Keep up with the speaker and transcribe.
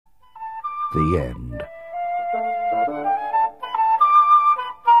The end.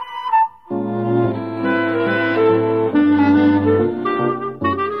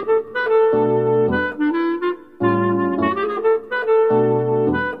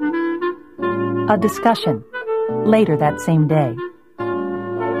 A discussion. Later that same day.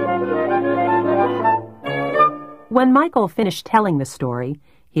 When Michael finished telling the story,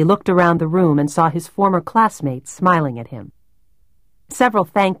 he looked around the room and saw his former classmates smiling at him. Several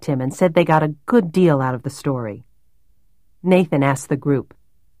thanked him and said they got a good deal out of the story. Nathan asked the group,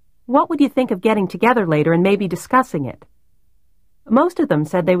 "What would you think of getting together later and maybe discussing it?" Most of them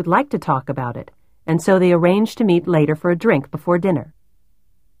said they would like to talk about it, and so they arranged to meet later for a drink before dinner.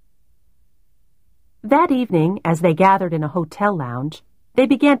 That evening, as they gathered in a hotel lounge, they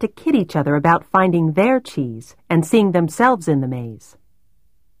began to kid each other about finding their cheese and seeing themselves in the maze.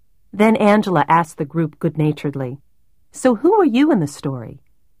 Then Angela asked the group good-naturedly, "So who are you in the story?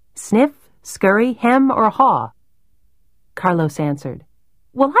 Sniff, Scurry, Hem, or Haw?" Carlos answered,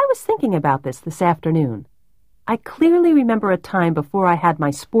 "Well, I was thinking about this afternoon. I clearly remember a time before I had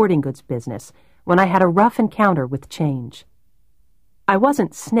my sporting goods business when I had a rough encounter with change. I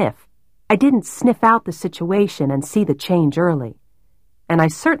wasn't Sniff. I didn't sniff out the situation and see the change early. And I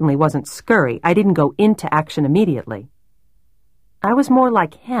certainly wasn't Scurry. I didn't go into action immediately. I was more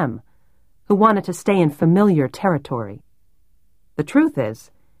like Hem, who wanted to stay in familiar territory. The truth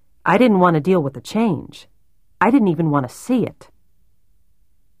is, I didn't want to deal with the change. I didn't even want to see it."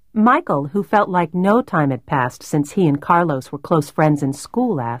 Michael, who felt like no time had passed since he and Carlos were close friends in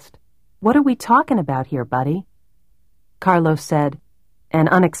school, asked, "What are we talking about here, buddy?" Carlos said, "An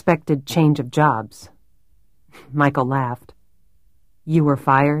unexpected change of jobs." Michael laughed. "You were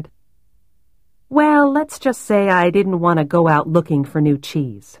fired?" "Well, let's just say I didn't want to go out looking for new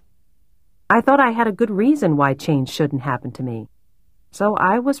cheese. I thought I had a good reason why change shouldn't happen to me, so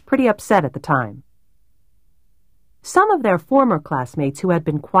I was pretty upset at the time." Some of their former classmates who had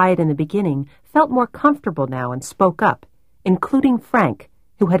been quiet in the beginning felt more comfortable now and spoke up, including Frank,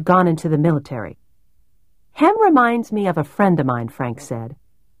 who had gone into the military. "Hem reminds me of a friend of mine," Frank said.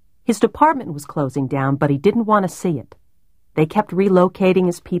 "His department was closing down, but he didn't want to see it. They kept relocating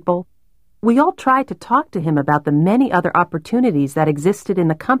his people. We all tried to talk to him about the many other opportunities that existed in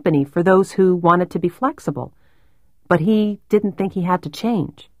the company for those who wanted to be flexible, but he didn't think he had to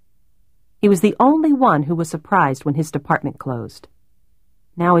change. He was the only one who was surprised when his department closed.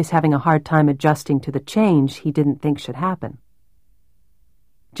 Now he's having a hard time adjusting to the change he didn't think should happen."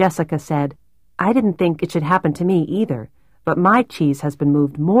 Jessica said, "I didn't think it should happen to me either, but my cheese has been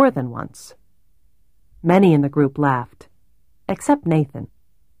moved more than once." Many in the group laughed, except Nathan.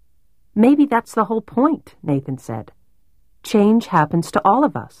 "Maybe that's the whole point," Nathan said. "Change happens to all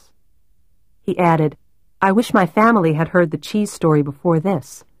of us." He added, "I wish my family had heard the cheese story before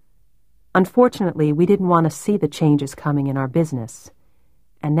this. Unfortunately, we didn't want to see the changes coming in our business,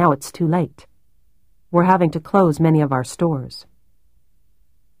 and now it's too late. We're having to close many of our stores."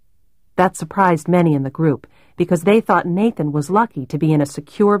 That surprised many in the group because they thought Nathan was lucky to be in a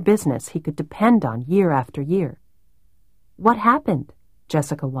secure business he could depend on year after year. "What happened?"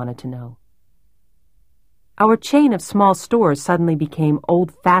 Jessica wanted to know. "Our chain of small stores suddenly became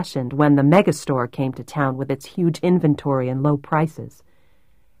old-fashioned when the megastore came to town with its huge inventory and low prices.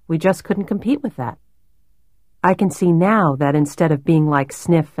 We just couldn't compete with that. I can see now that instead of being like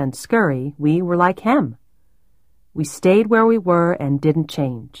Sniff and Scurry, we were like Hem. We stayed where we were and didn't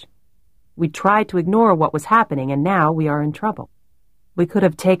change. We tried to ignore what was happening, and now we are in trouble. We could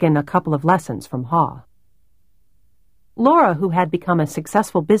have taken a couple of lessons from Haw." Laura, who had become a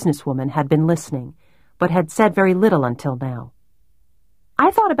successful businesswoman, had been listening, but had said very little until now. "I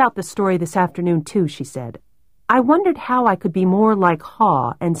thought about the story this afternoon, too," she said. "I wondered how I could be more like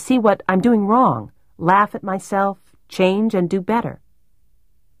Haw and see what I'm doing wrong, laugh at myself, change, and do better."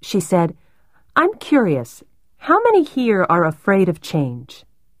 She said, "I'm curious, how many here are afraid of change?"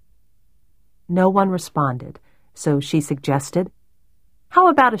 No one responded, so she suggested, "How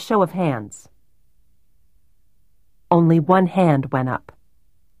about a show of hands?" Only one hand went up.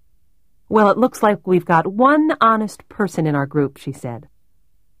 "Well, it looks like we've got one honest person in our group," she said,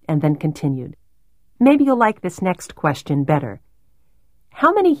 and then continued, "Maybe you'll like this next question better.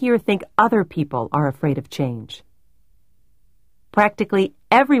 How many here think other people are afraid of change?" Practically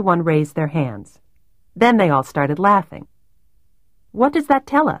everyone raised their hands. Then they all started laughing. "What does that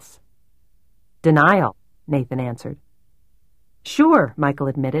tell us?" "Denial," Nathan answered. "Sure," Michael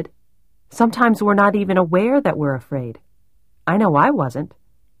admitted. "Sometimes we're not even aware that we're afraid. I know I wasn't.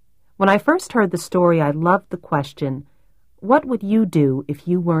 When I first heard the story, I loved the question, what would you do if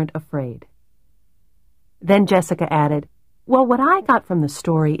you weren't afraid?" Then Jessica added, Well, what I got from the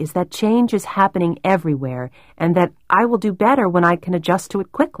story is that change is happening everywhere and that I will do better when I can adjust to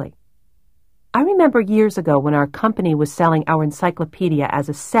it quickly. I remember years ago when our company was selling our encyclopedia as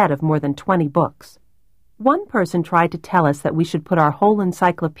a set of more than 20 books. One person tried to tell us that we should put our whole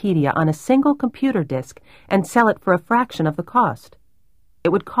encyclopedia on a single computer disk and sell it for a fraction of the cost. It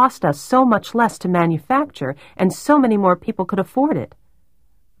would cost us so much less to manufacture, and so many more people could afford it.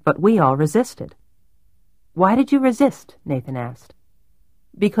 But we all resisted. Why did you resist? Nathan asked.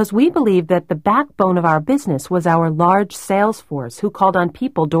 Because we believed that the backbone of our business was our large sales force who called on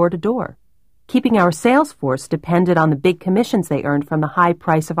people door to door. Keeping our sales force depended on the big commissions they earned from the high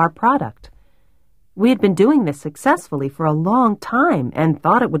price of our product. We had been doing this successfully for a long time and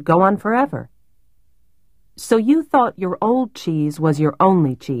thought it would go on forever. So you thought your old cheese was your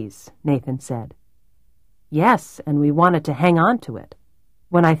only cheese, Nathan said. Yes, and we wanted to hang on to it.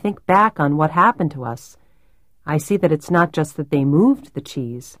 When I think back on what happened to us, I see that it's not just that they moved the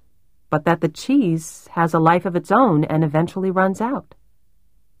cheese, but that the cheese has a life of its own and eventually runs out.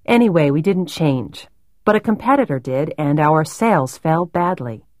 Anyway, we didn't change, but a competitor did, and our sales fell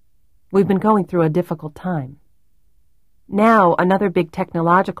badly. We've been going through a difficult time. Now, another big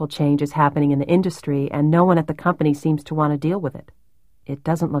technological change is happening in the industry, and no one at the company seems to want to deal with it. It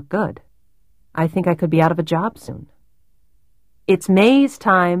doesn't look good. I think I could be out of a job soon. It's May's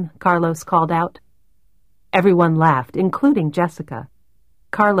time, Carlos called out. Everyone laughed, including Jessica.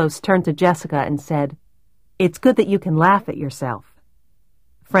 Carlos turned to Jessica and said, "It's good that you can laugh at yourself."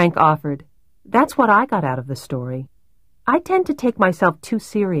 Frank offered, "That's what I got out of the story. I tend to take myself too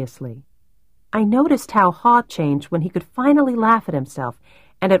seriously. I noticed how Haw changed when he could finally laugh at himself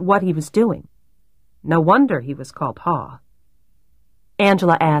and at what he was doing. No wonder he was called Haw."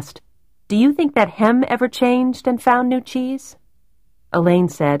 Angela asked, "Do you think that Hem ever changed and found new cheese?" Elaine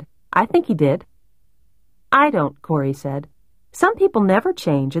said, "I think he did." "I don't," Corey said. "Some people never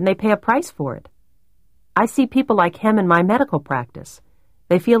change and they pay a price for it. I see people like Hem in my medical practice.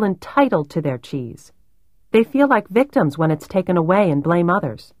 They feel entitled to their cheese. They feel like victims when it's taken away and blame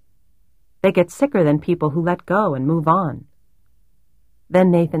others. They get sicker than people who let go and move on."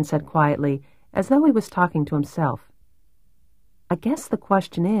 Then Nathan said quietly, as though he was talking to himself, "I guess the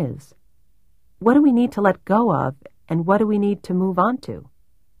question is, what do we need to let go of and what do we need to move on to?"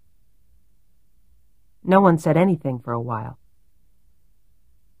 No one said anything for a while.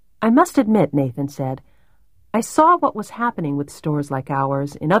 "I must admit," Nathan said, "I saw what was happening with stores like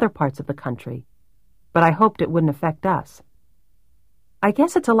ours in other parts of the country, but I hoped it wouldn't affect us. I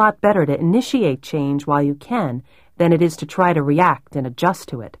guess it's a lot better to initiate change while you can than it is to try to react and adjust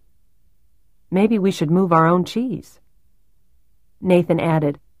to it. Maybe we should move our own cheese." Nathan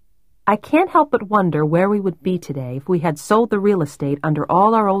added, "I can't help but wonder where we would be today if we had sold the real estate under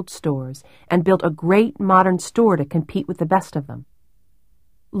all our old stores and built a great modern store to compete with the best of them."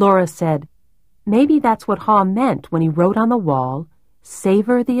 Laura said, "Maybe that's what Haw meant when he wrote on the wall,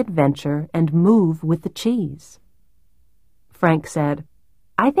 'Savor the adventure and move with the cheese.'" Frank said,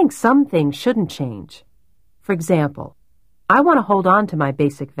 "I think some things shouldn't change. For example, I want to hold on to my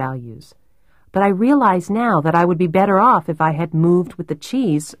basic values, but I realize now that I would be better off if I had moved with the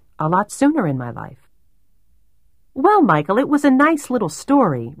cheese a lot sooner in my life." "Well, Michael, it was a nice little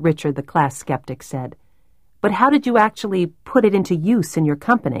story," Richard the class skeptic said. "But how did you actually put it into use in your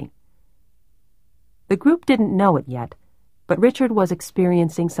company?" The group didn't know it yet, but Richard was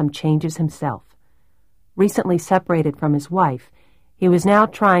experiencing some changes himself. Recently separated from his wife, he was now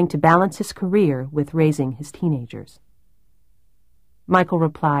trying to balance his career with raising his teenagers. Michael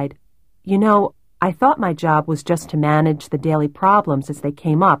replied, "You know, I thought my job was just to manage the daily problems as they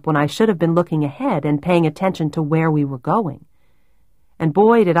came up when I should have been looking ahead and paying attention to where we were going. And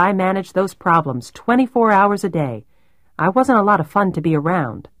boy, did I manage those problems 24 hours a day. I wasn't a lot of fun to be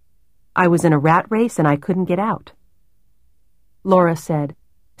around. I was in a rat race and I couldn't get out." Laura said,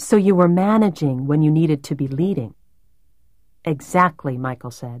 "So you were managing when you needed to be leading." "Exactly,"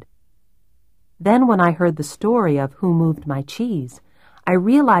 Michael said. "Then when I heard the story of Who Moved My Cheese, I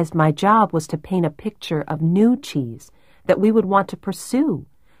realized my job was to paint a picture of new cheese that we would want to pursue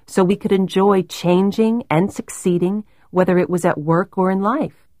so we could enjoy changing and succeeding, whether it was at work or in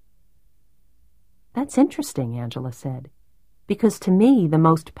life." "That's interesting," Angela said, "because to me the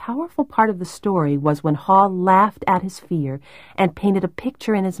most powerful part of the story was when Haw laughed at his fear and painted a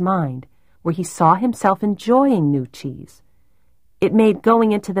picture in his mind where he saw himself enjoying new cheese. It made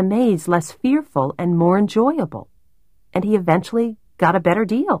going into the maze less fearful and more enjoyable, and he eventually got a better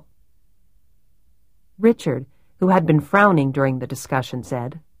deal." Richard, who had been frowning during the discussion,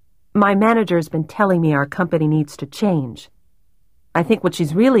 said, "My manager's been telling me our company needs to change. I think what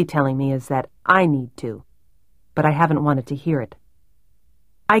she's really telling me is that I need to." but I haven't wanted to hear it.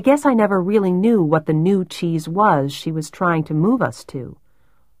 I guess I never really knew what the new cheese was she was trying to move us to,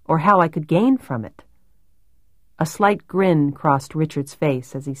 or how I could gain from it. A slight grin crossed Richard's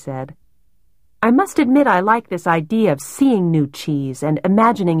face as he said, I must admit I like this idea of seeing new cheese and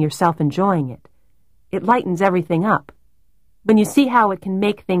imagining yourself enjoying it. It lightens everything up. When you see how it can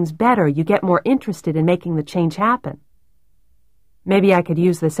make things better, you get more interested in making the change happen. Maybe I could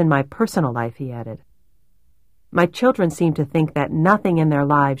use this in my personal life, he added. My children seem to think that nothing in their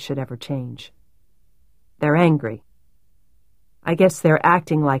lives should ever change. They're angry. I guess they're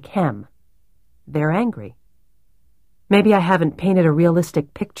acting like him. They're angry. Maybe I haven't painted a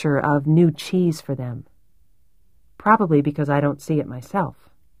realistic picture of new cheese for them. Probably because I don't see it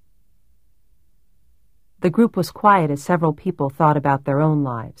myself. The group was quiet as several people thought about their own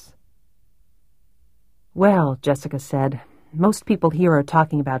lives. Well, Jessica said, most people here are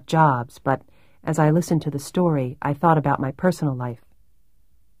talking about jobs, but as I listened to the story, I thought about my personal life.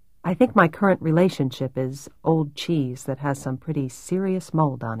 I think my current relationship is old cheese that has some pretty serious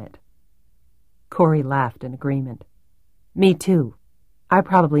mold on it. Corey laughed in agreement. Me too. I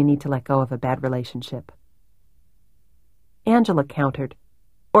probably need to let go of a bad relationship. Angela countered,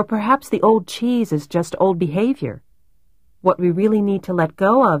 or perhaps the old cheese is just old behavior. What we really need to let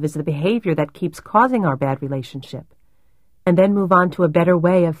go of is the behavior that keeps causing our bad relationship, and then move on to a better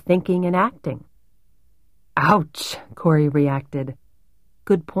way of thinking and acting. Ouch, Corey reacted.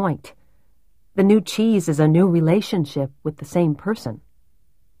 Good point. The new cheese is a new relationship with the same person.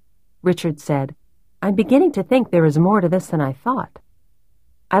 Richard said, I'm beginning to think there is more to this than I thought.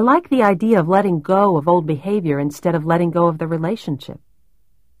 I like the idea of letting go of old behavior instead of letting go of the relationship.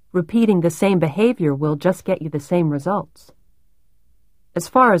 Repeating the same behavior will just get you the same results. As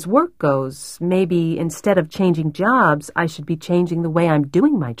far as work goes, maybe instead of changing jobs, I should be changing the way I'm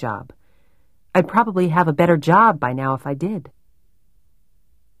doing my job. I'd probably have a better job by now if I did.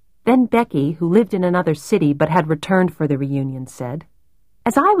 Then Becky, who lived in another city but had returned for the reunion, said,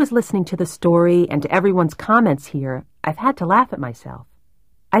 As I was listening to the story and to everyone's comments here, I've had to laugh at myself.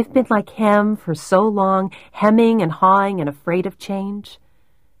 I've been like Hem for so long, hemming and hawing and afraid of change.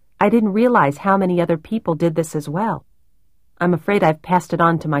 I didn't realize how many other people did this as well. I'm afraid I've passed it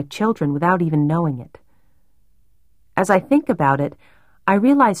on to my children without even knowing it. As I think about it, I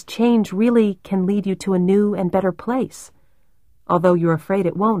realize change really can lead you to a new and better place, although you're afraid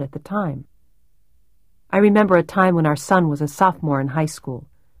it won't at the time. I remember a time when our son was a sophomore in high school.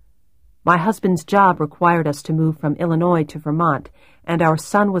 My husband's job required us to move from Illinois to Vermont, and our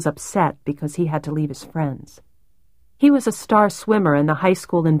son was upset because he had to leave his friends. He was a star swimmer, and the high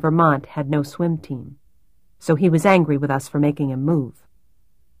school in Vermont had no swim team, so he was angry with us for making him move.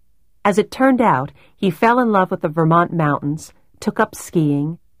 As it turned out, he fell in love with the Vermont mountains, took up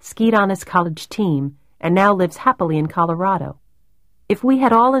skiing, skied on his college team, and now lives happily in Colorado. If we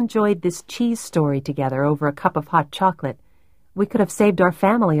had all enjoyed this cheese story together over a cup of hot chocolate, we could have saved our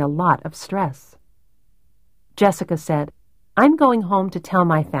family a lot of stress. Jessica said, I'm going home to tell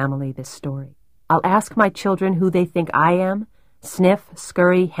my family this story. I'll ask my children who they think I am, sniff,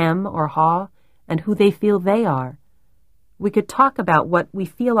 scurry, hem, or haw, and who they feel they are. We could talk about what we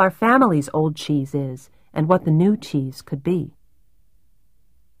feel our family's old cheese is and what the new cheese could be.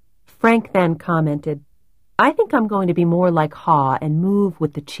 Frank then commented, I think I'm going to be more like Haw and move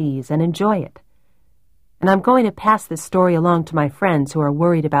with the cheese and enjoy it. And I'm going to pass this story along to my friends who are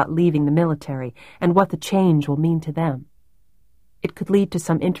worried about leaving the military and what the change will mean to them. It could lead to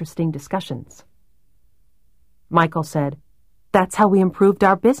some interesting discussions. Michael said, That's how we improved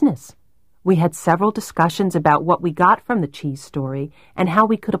our business. We had several discussions about what we got from the cheese story and how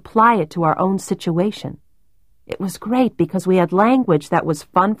we could apply it to our own situation. It was great because we had language that was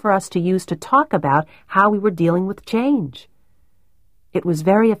fun for us to use to talk about how we were dealing with change. It was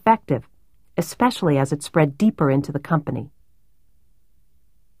very effective, especially as it spread deeper into the company.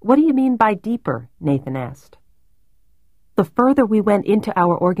 What do you mean by deeper? Nathan asked. The further we went into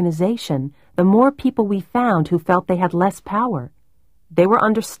our organization, the more people we found who felt they had less power. They were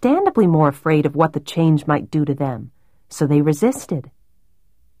understandably more afraid of what the change might do to them, so they resisted.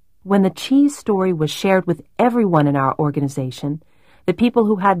 When the cheese story was shared with everyone in our organization, the people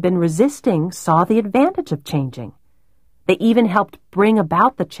who had been resisting saw the advantage of changing. They even helped bring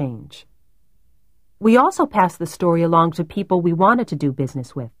about the change. We also passed the story along to people we wanted to do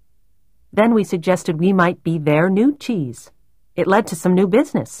business with. Then we suggested we might be their new cheese. It led to some new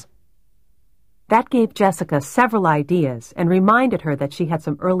business. That gave Jessica several ideas and reminded her that she had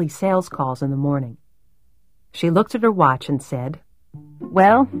some early sales calls in the morning. She looked at her watch and said,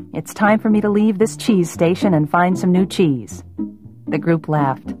 Well, it's time for me to leave this cheese station and find some new cheese. The group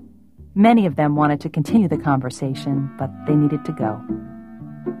laughed. Many of them wanted to continue the conversation, but they needed to go.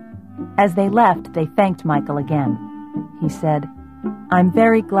 As they left, they thanked Michael again. He said, "I'm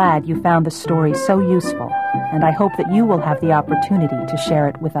very glad you found the story so useful, and I hope that you will have the opportunity to share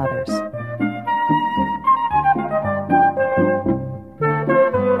it with others."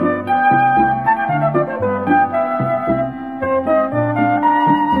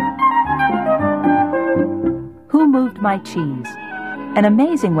 Who Moved My Cheese? An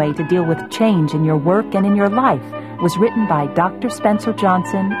amazing way to deal with change in your work and in your life was written by Dr. Spencer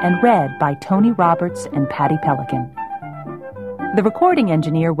Johnson and read by Tony Roberts and Patty Pelican. The recording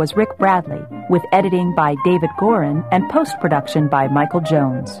engineer was Rick Bradley, with editing by David Gorin and post-production by Michael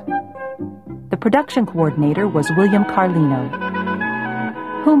Jones. The production coordinator was William Carlino.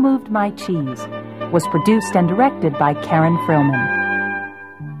 Who Moved My Cheese was produced and directed by Karen Frillman.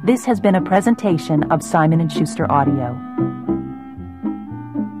 This has been a presentation of Simon & Schuster Audio.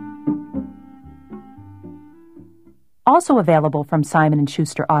 Also available from Simon &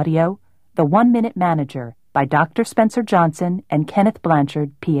 Schuster Audio, The 1 Minute Manager by Dr. Spencer Johnson and Kenneth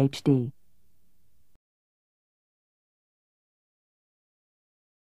Blanchard, Ph.D.